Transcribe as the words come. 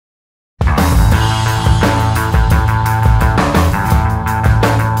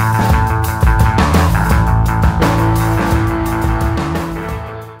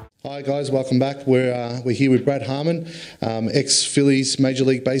Hi guys, welcome back. We're here with Brad Harmon, ex-Phillies Major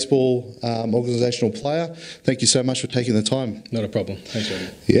League Baseball organisational player. Thank you so much for taking the time. Not a problem. Thanks, Robbie.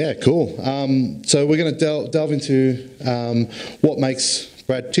 Yeah, cool. So we're going to delve into what makes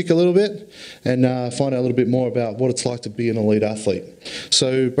Brad tick a little bit and find out a little bit more about what it's like to be an elite athlete.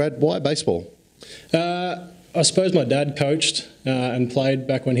 So Brad, why baseball? I suppose my dad coached and played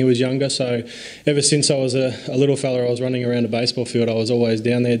back when he was younger, so ever since I was a little fella, I was running around a baseball field. I was always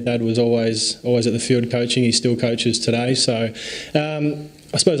down there. Dad was always at the field coaching. He still coaches today, so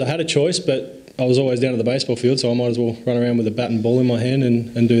I suppose I had a choice, but I was always down at the baseball field, so I might as well run around with a bat and ball in my hand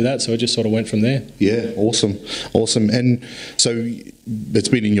and do that, so it just sort of went from there. Yeah, awesome. And so it's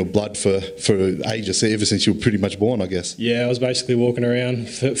been in your blood for ages, ever since you were pretty much born, I guess. Yeah, I was basically walking around,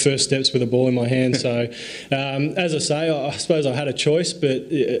 first steps with a ball in my hand, so as I say, I suppose I had a choice, but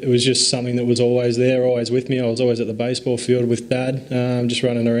it was just something that was always there, always with me. I was always at the baseball field with Dad, just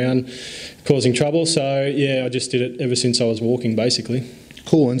running around, causing trouble, so yeah, I just did it ever since I was walking, basically.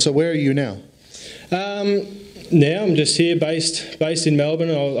 Cool, and so where are you now? Now I'm just here, based in Melbourne.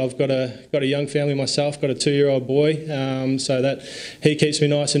 I've got a young family myself. Got a 2-year-old boy, so that he keeps me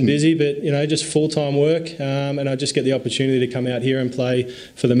nice and busy. But just full-time work, and I just get the opportunity to come out here and play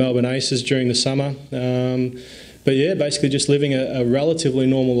for the Melbourne Aces during the summer. But yeah, basically just living a relatively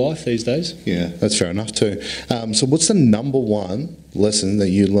normal life these days. Yeah, that's fair enough too. So what's the number one lesson that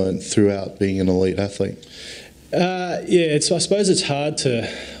you learned throughout being an elite athlete? I suppose it's hard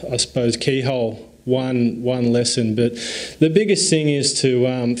to, keyhole one lesson, but the biggest thing is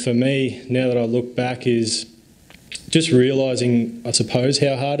to, for me, now that I look back, is just realising, I suppose,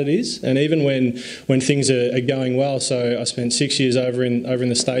 how hard it is. And even when things are going well, so I spent 6 years over in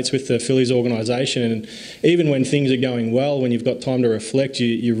the States with the Phillies organisation, and even when things are going well, when you've got time to reflect,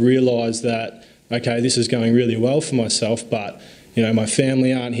 you realise that, okay, this is going really well for myself, but my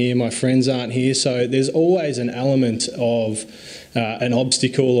family aren't here, my friends aren't here, so there's always an element of an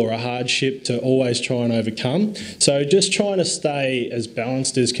obstacle or a hardship to always try and overcome. So just trying to stay as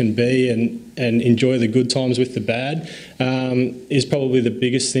balanced as can be and enjoy the good times with the bad is probably the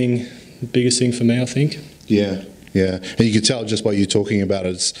biggest thing for me, I think. Yeah, and you can tell just by you talking about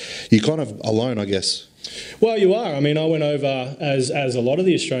it, you're kind of alone, I guess. Well, you are. I mean, I went over, as a lot of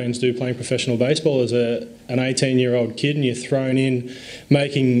the Australians do, playing professional baseball as an 18-year-old kid, and you're thrown in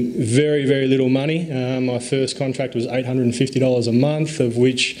making very, very little money. My first contract was $850 a month, of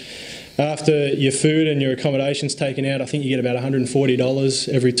which, after your food and your accommodation's taken out, I think you get about $140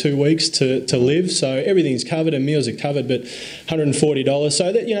 every 2 weeks to live. So everything's covered and meals are covered, but $140.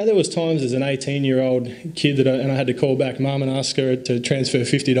 So that, there was times as an 18-year-old kid that I had to call back mum and ask her to transfer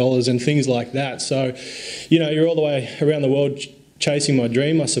 $50 and things like that. So, you're all the way around the world chasing my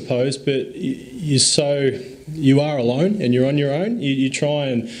dream, I suppose, but you are alone and you're on your own. You try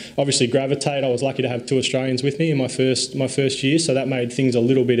and obviously gravitate. I was lucky to have 2 Australians with me in my first year, so that made things a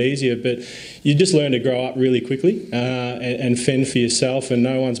little bit easier. But you just learn to grow up really quickly and fend for yourself, and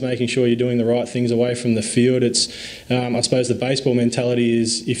no one's making sure you're doing the right things away from the field. It's I suppose the baseball mentality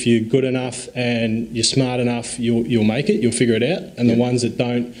is, if you're good enough and you're smart enough, you'll make it, you'll figure it out, and the ones that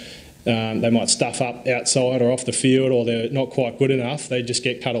don't, they might stuff up outside or off the field, or they're not quite good enough, they just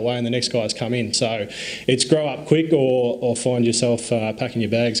get cut away and the next guys come in. So it's grow up quick or find yourself packing your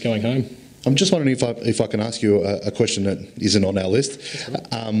bags going home. I'm just wondering if I can ask you a question that isn't on our list.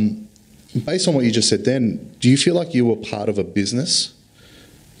 Based on what you just said then, do you feel like you were part of a business?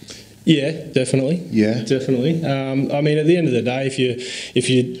 Yeah, definitely. Yeah? Definitely. I mean, at the end of the day, if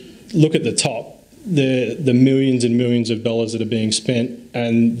you look at the top, the millions and millions of dollars that are being spent,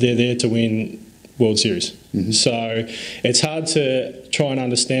 and they're there to win World Series. Mm-hmm. So it's hard to try and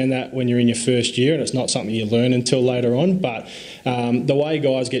understand that when you're in your first year, and it's not something you learn until later on. But the way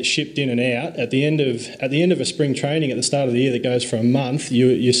guys get shipped in and out at the end of a spring training at the start of the year that goes for a month,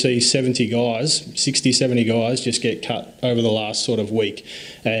 you see 70 guys, 60, 70 guys just get cut over the last sort of week,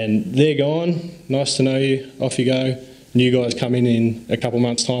 and they're gone. Nice to know you. Off you go. New guys come in a couple of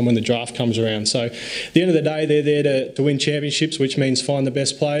months' time when the draft comes around. So at the end of the day, they're there to win championships, which means find the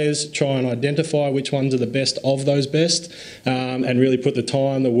best players, try and identify which ones are the best of those best, and really put the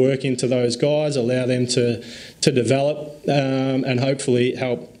time, the work into those guys, allow them to develop, and hopefully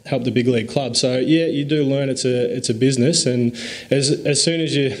help the big league club. So yeah, you do learn it's a business, and as soon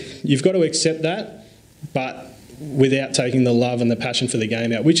as you've got to accept that, but without taking the love and the passion for the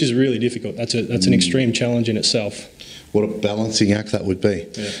game out, which is really difficult. That's an extreme challenge in itself. What a balancing act that would be.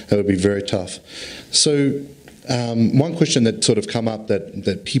 Yeah. That would be very tough. So One question that sort of come up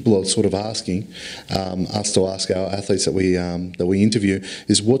that people are sort of asking us to ask our athletes that we interview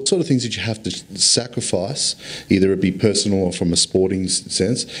is, what sort of things did you have to sacrifice, either it be personal or from a sporting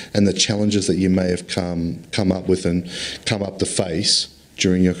sense, and the challenges that you may have come up with and come up to face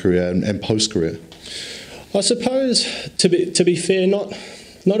during your career and post-career? I suppose, to be fair,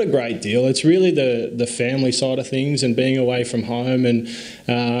 not a great deal. It's really the family side of things and being away from home and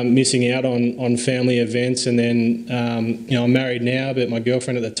missing out on family events. And then, I'm married now, but my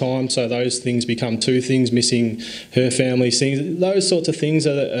girlfriend at the time, so those things become two things, missing her family's things. Those sorts of things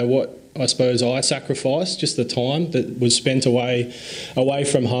are what I suppose I sacrificed, just the time that was spent away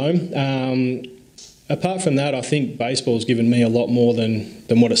from home. Apart from that, I think baseball's given me a lot more than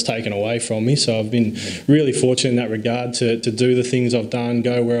what it's taken away from me. So I've been really fortunate in that regard to do the things I've done,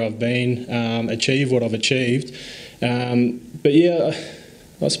 go where I've been, achieve what I've achieved. But yeah,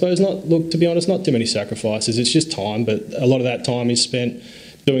 I suppose to be honest, not too many sacrifices. It's just time, but a lot of that time is spent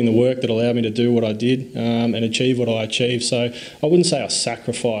doing the work that allowed me to do what I did and achieve what I achieved. So I wouldn't say I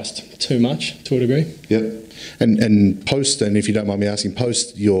sacrificed too much, to a degree. Yep. And post, and if you don't mind me asking,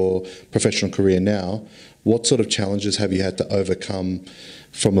 post your professional career now, what sort of challenges have you had to overcome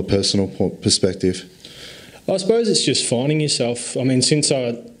from a personal perspective? I suppose it's just finding yourself. I mean, since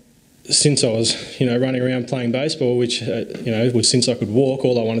I was, running around playing baseball, which, was since I could walk,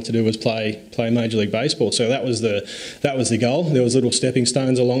 all I wanted to do was play Major League Baseball. So that was the goal. There was little stepping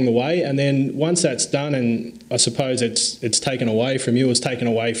stones along the way, and then once that's done, and I suppose it's taken away from you, it was taken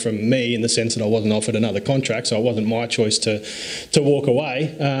away from me in the sense that I wasn't offered another contract, so it wasn't my choice to walk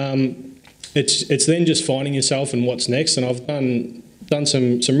away. It's then just finding yourself and what's next, and I've done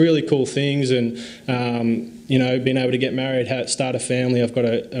some really cool things, and been able to get married, start a family. I've got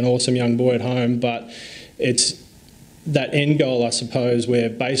an awesome young boy at home, but it's that end goal, I suppose, where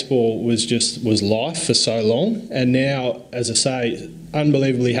baseball was life for so long, and now, as I say,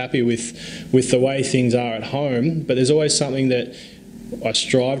 unbelievably happy with the way things are at home. But there's always something that I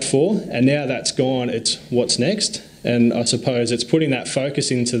strived for, and now that's gone. It's what's next. And I suppose it's putting that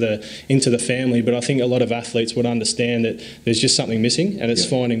focus into the family. But I think a lot of athletes would understand that there's just something missing, and it's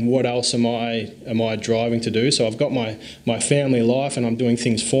finding what else am I driving to do. So I've got my family life, and I'm doing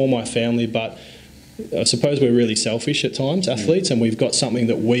things for my family. But I suppose we're really selfish at times, athletes, and we've got something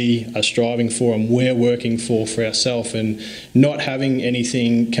that we are striving for and we're working for ourselves. And not having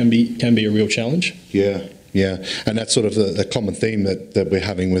anything can be a real challenge. Yeah. Yeah, and that's sort of the common theme that we're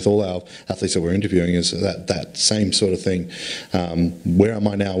having with all our athletes that we're interviewing, is that same sort of thing. Where am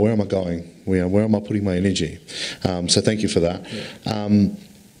I now? Where am I going? Where am I putting my energy? So thank you for that. Yeah.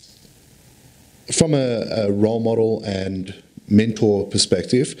 From a role model and mentor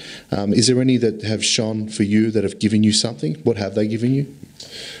perspective, is there any that have shone for you, that have given you something? What have they given you?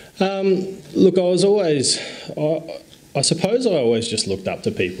 Look, I suppose I always just looked up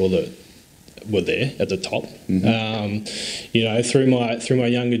to people that were there at the top. Through my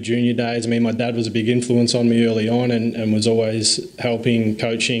younger junior days, my dad was a big influence on me early on, and was always helping,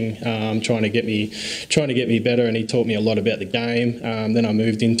 coaching, trying to get me better, and he taught me a lot about the game. Then I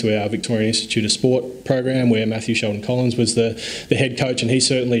moved into our Victorian Institute of Sport program, where Matthew Sheldon Collins was the head coach, and he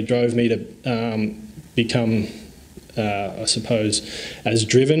certainly drove me to become I suppose, as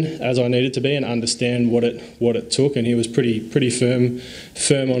driven as I needed to be and understand what it took. And he was pretty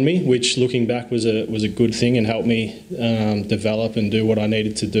firm on me, which, looking back, was a good thing and helped me develop and do what I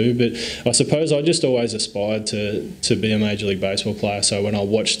needed to do. But I suppose I just always aspired to be a Major League Baseball player. So when I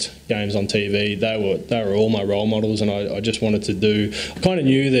watched games on TV, they were all my role models, and I just wanted to do. I kind of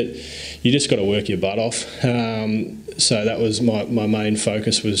knew that you just got to work your butt off. So that was my main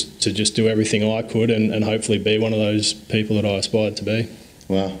focus, was to just do everything I could and hopefully be one of those people that I aspired to be.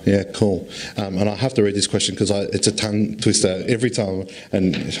 Wow, yeah, cool. And I have to read this question because it's a tongue twister every time,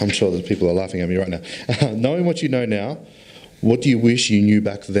 and I'm sure that people are laughing at me right now. Knowing what you know now, what do you wish you knew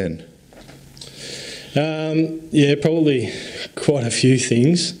back then? Yeah, probably quite a few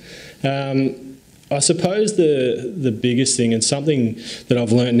things. I suppose the biggest thing, and something that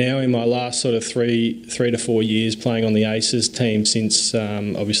I've learnt now in my last sort of three to 4 years playing on the Aces team, since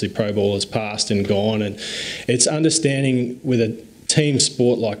obviously pro ball has passed and gone, and it's understanding with a team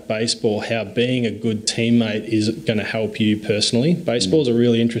sport like baseball how being a good teammate is going to help you personally. Baseball is a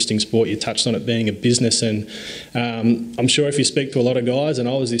really interesting sport. You touched on it being a business, and I'm sure if you speak to a lot of guys, and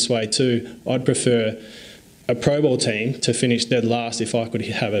I was this way too, I'd prefer a pro ball team to finish dead last if I could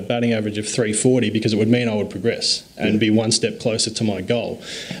have a batting average of 340, because it would mean I would progress and be one step closer to my goal,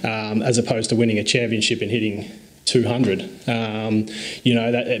 as opposed to winning a championship and hitting 200.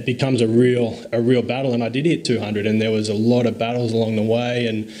 That it becomes a real battle, and I did hit 200, and there was a lot of battles along the way,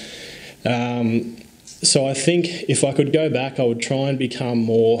 and So I think if I could go back, I would try and become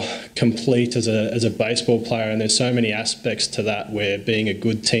more complete as a baseball player. And there's so many aspects to that, where being a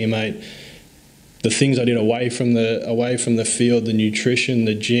good teammate, the things I did away from the field, the nutrition,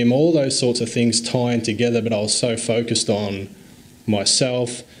 the gym, all those sorts of things tying together. But I was so focused on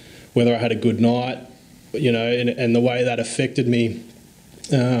myself, whether I had a good night, and the way that affected me.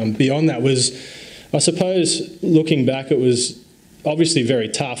 Beyond that was, I suppose, looking back, it was obviously very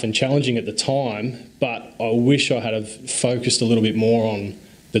tough and challenging at the time, but I wish I had have focused a little bit more on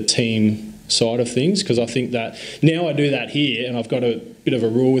the team side of things, because I think that now I do that here, and I've got a bit of a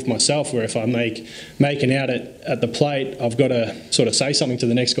rule with myself where if I make an out at the plate, I've got to sort of say something to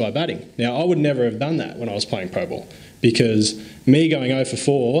the next guy batting. Now, I would never have done that when I was playing pro ball, because me going 0 for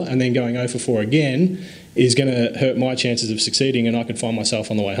 4 and then going 0 for 4 again is going to hurt my chances of succeeding, and I could find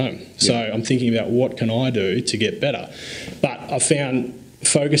myself on the way home. Yeah. So I'm thinking about what can I do to get better. But I found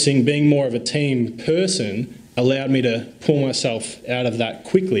focusing, being more of a team person, allowed me to pull myself out of that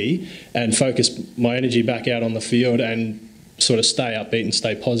quickly and focus my energy back out on the field and sort of stay upbeat and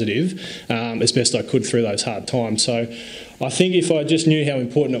stay positive as best I could through those hard times. So I think if I just knew how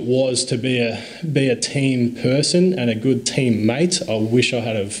important it was to be a team person and a good teammate, I wish I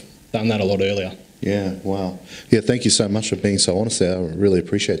had have done that a lot earlier. Yeah, wow. Yeah, thank you so much for being so honest there. I really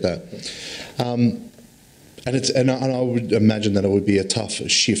appreciate that. And I would imagine that it would be a tough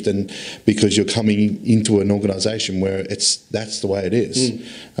shift, and because you're coming into an organisation where that's the way it is.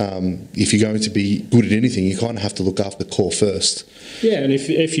 If you're going to be good at anything, you kind of have to look after the core first. Yeah, and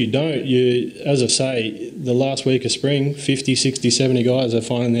if you don't, as I say, the last week of spring, 50, 60, 70 guys are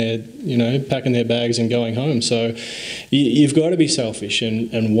finding packing their bags and going home. So you've got to be selfish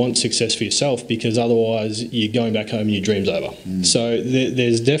and want success for yourself, because otherwise you're going back home and your dream's over. So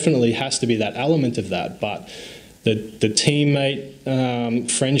there's definitely has to be that element of that, but the teammate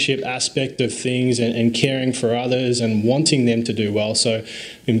friendship aspect of things and caring for others and wanting them to do well. So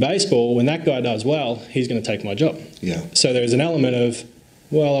in baseball, when that guy does well, he's going to take my job. Yeah. So there's an element of,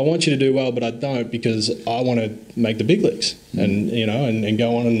 well, I want you to do well, but I don't, because I want to make the big leagues and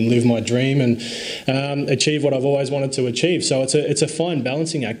go on and live my dream and achieve what I've always wanted to achieve. So it's a fine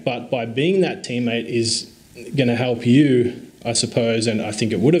balancing act, but by being that teammate is going to help you, I suppose, and I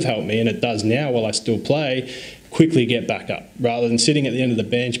think it would have helped me, and it does now while I still play, quickly get back up, rather than sitting at the end of the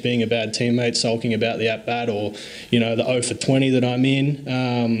bench being a bad teammate, sulking about the at-bat or, the 0 for 20 that I'm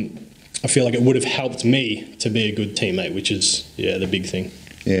in. I feel like it would have helped me to be a good teammate, which is, the big thing.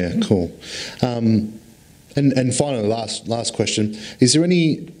 Yeah, cool. And finally, last question. Is there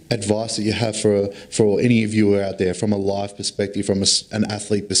any advice that you have for any of you out there, from a life perspective, from an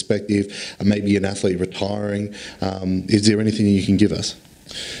athlete perspective, and maybe an athlete retiring? Is there anything you can give us?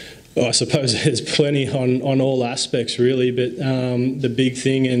 Well, I suppose there's plenty on all aspects, really, but the big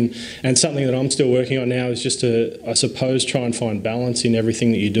thing and something that I'm still working on now is just to, I suppose, try and find balance in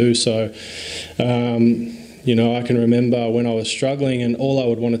everything that you do. So, I can remember when I was struggling, and all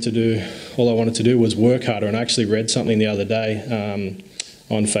I wanted to do was work harder. And I actually read something the other day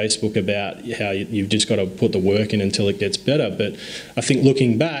on Facebook about how you've just got to put the work in until it gets better. But I think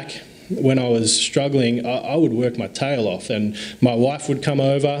looking back, when I was struggling, I would work my tail off, and my wife would come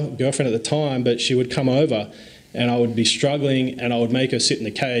over, girlfriend at the time, but she would come over, and I would be struggling, and I would make her sit in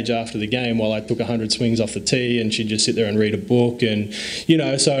the cage after the game while I took 100 swings off the tee, and she'd just sit there and read a book, and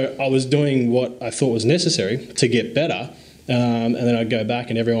so I was doing what I thought was necessary to get better. And then I'd go back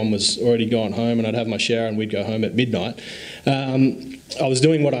and everyone was already gone home, and I'd have my shower and we'd go home at midnight. I was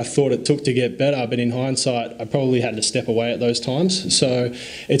doing what I thought it took to get better, but in hindsight, I probably had to step away at those times. So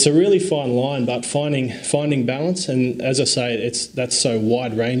it's a really fine line, but finding balance. And as I say, that's so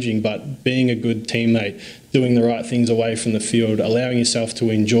wide-ranging, but being a good teammate, doing the right things away from the field, allowing yourself to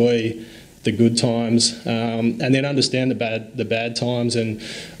enjoy the good times, and then understand the bad times, and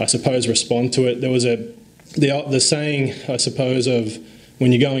I suppose respond to it. There was the saying, I suppose, of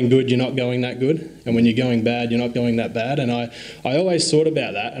when you're going good, you're not going that good, and when you're going bad, you're not going that bad. And I always thought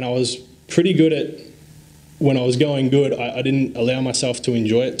about that, and I was pretty good at, when I was going good, I didn't allow myself to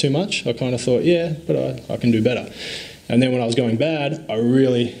enjoy it too much. I kind of thought, yeah, but I can do better. And then when I was going bad, I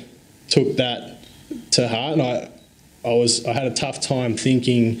really took that to heart, and I had a tough time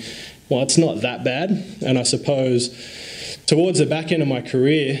thinking, well, it's not that bad. And I suppose towards the back end of my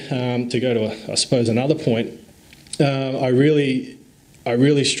career, to go to, I suppose, another point, I really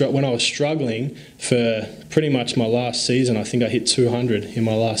when I was struggling for pretty much my last season. I think I hit 200 in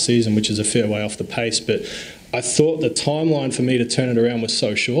my last season, which is a fair way off the pace, but I thought the timeline for me to turn it around was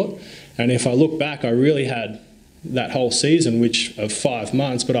so short. And if I look back, I really had that whole season, which of 5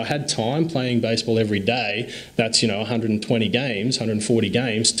 months, but I had time playing baseball every day. That's 120 games, 140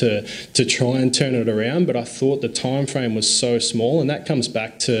 games to try and turn it around. But I thought the time frame was so small, and that comes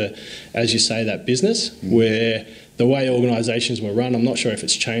back to, as you say, that business where the way organisations were run. I'm not sure if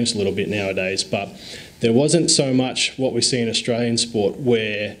it's changed a little bit nowadays, but there wasn't so much what we see in Australian sport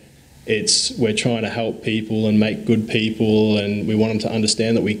where we're trying to help people and make good people, and we want them to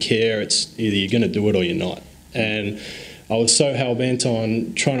understand that we care. It's either you're going to do it or you're not. And I was so hell-bent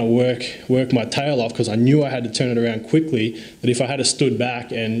on trying to work my tail off because I knew I had to turn it around quickly, that if I had stood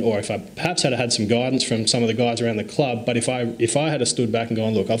back or if I perhaps had some guidance from some of the guys around the club, but if I had stood back and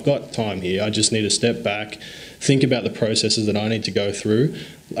gone, look, I've got time here, I just need to step back, think about the processes that I need to go through,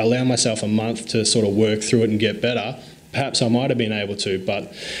 allow myself a month to sort of work through it and get better, perhaps I might have been able to.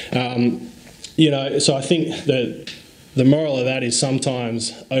 But, so I think that the moral of that is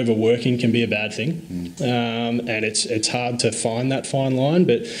sometimes overworking can be a bad thing, and it's hard to find that fine line,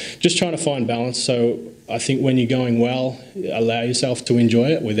 but just trying to find balance. So I think when you're going well, allow yourself to enjoy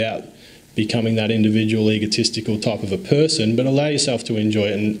it without becoming that individual, egotistical type of a person, but allow yourself to enjoy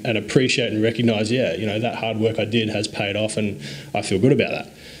it and appreciate and recognise, that hard work I did has paid off and I feel good about that.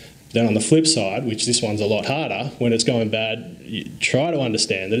 Then on the flip side, which this one's a lot harder, when it's going bad, you try to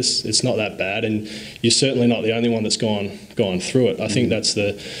understand that it's not that bad, and you're certainly not the only one that's gone through it. I think that's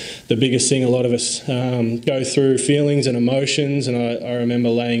the biggest thing. A lot of us go through feelings and emotions, and I remember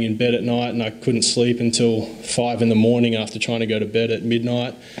laying in bed at night and I couldn't sleep until 5 a.m. after trying to go to bed at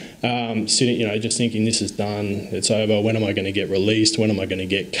midnight, sitting, just thinking, this is done, it's over, when am I going to get released, when am I going to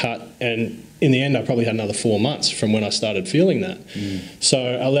get cut? And in the end, I probably had another 4 months from when I started feeling that.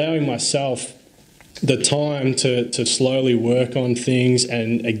 So allowing myself the time to slowly work on things,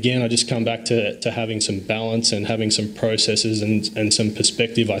 and again, I just come back to having some balance and having some processes and some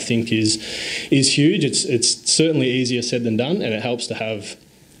perspective, I think is huge. It's certainly easier said than done, and it helps to have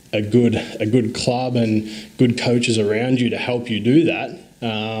a good club and good coaches around you to help you do that.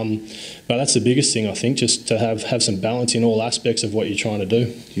 But that's the biggest thing, I think, just to have some balance in all aspects of what you're trying to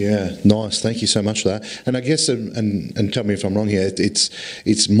do. Yeah, nice. Thank you so much for that. And I guess, and tell me if I'm wrong here,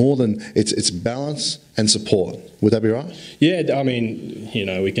 it's more than, it's balance and support. Would that be right? Yeah, I mean,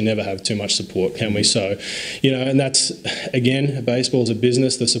 we can never have too much support, can we? So, and that's, again, baseball's a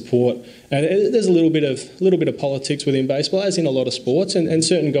business, the support, and there's a little bit of politics within baseball, as in a lot of sports, and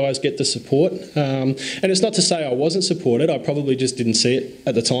certain guys get the support. And it's not to say I wasn't supported, I probably just didn't see it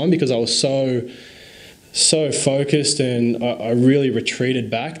at the time because I was so focused, and I really retreated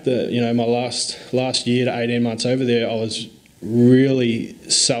back. My last year to 18 months over there, I was really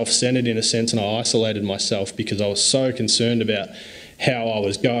self-centered in a sense, and I isolated myself because I was so concerned about how I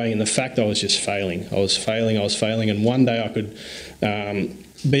was going and the fact I was just failing. I was failing, and one day I could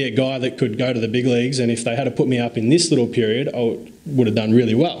be a guy that could go to the big leagues, and if they had to put me up in this little period, I would have done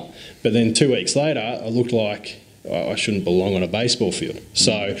really well. But then 2 weeks later, I looked like I shouldn't belong on a baseball field.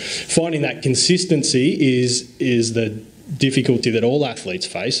 So finding that consistency is the difficulty that all athletes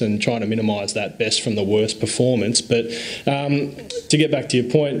face, and trying to minimise that best from the worst performance. But to get back to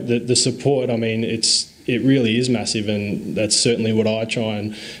your point, the support, I mean, it really is massive, and that's certainly what I try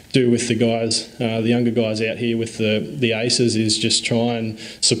and do with the guys, the younger guys out here with the aces, is just try and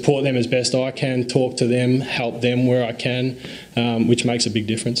support them as best I can, talk to them, help them where I can, which makes a big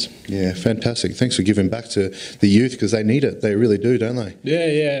difference. Yeah, fantastic. Thanks for giving back to the youth, because they need it. They really do, don't they?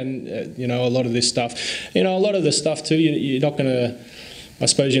 Yeah, and a lot of this stuff, a lot of the stuff too, you're not going to, I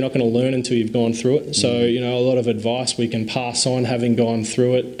suppose you're not going to learn until you've gone through it. So, a lot of advice we can pass on having gone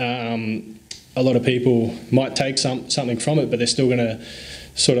through it. A lot of people might take something from it, but they're still going to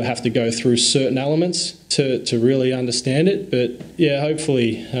sort of have to go through certain elements to really understand it. But yeah,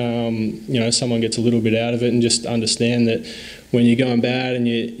 hopefully, someone gets a little bit out of it and just understand that when you're going bad and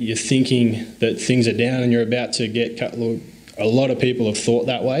you're thinking that things are down and you're about to get cut. Look, a lot of people have thought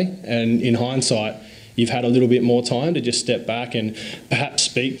that way, and in hindsight, you've had a little bit more time to just step back and perhaps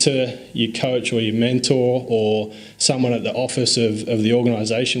speak to your coach or your mentor or someone at the office of the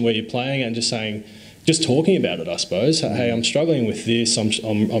organisation where you're playing, and just talking about it, I suppose. Hey, I'm struggling with this.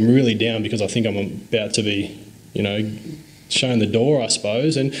 I'm really down because I think I'm about to be, shown the door, I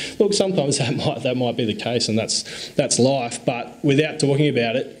suppose. And look, sometimes that might be the case, and that's life. But without talking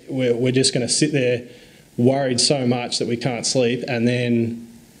about it, we're just going to sit there worried so much that we can't sleep, and then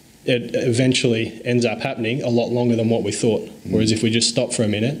it eventually ends up happening a lot longer than what we thought. Whereas if we just stop for a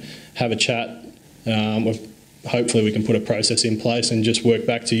minute, have a chat, hopefully we can put a process in place and just work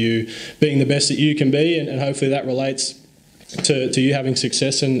back to you being the best that you can be, and hopefully that relates to you having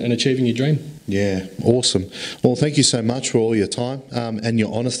success and achieving your dream. Yeah, awesome. Well, thank you so much for all your time and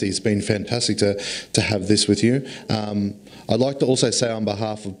your honesty. It's been fantastic to have this with you. I'd like to also say on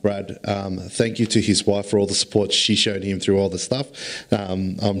behalf of Brad, thank you to his wife for all the support she showed him through all the stuff.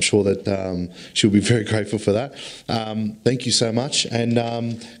 I'm sure that she'll be very grateful for that. Thank you so much, and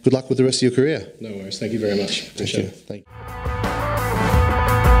good luck with the rest of your career. No worries. Thank you very much. Appreciate it. Thank you.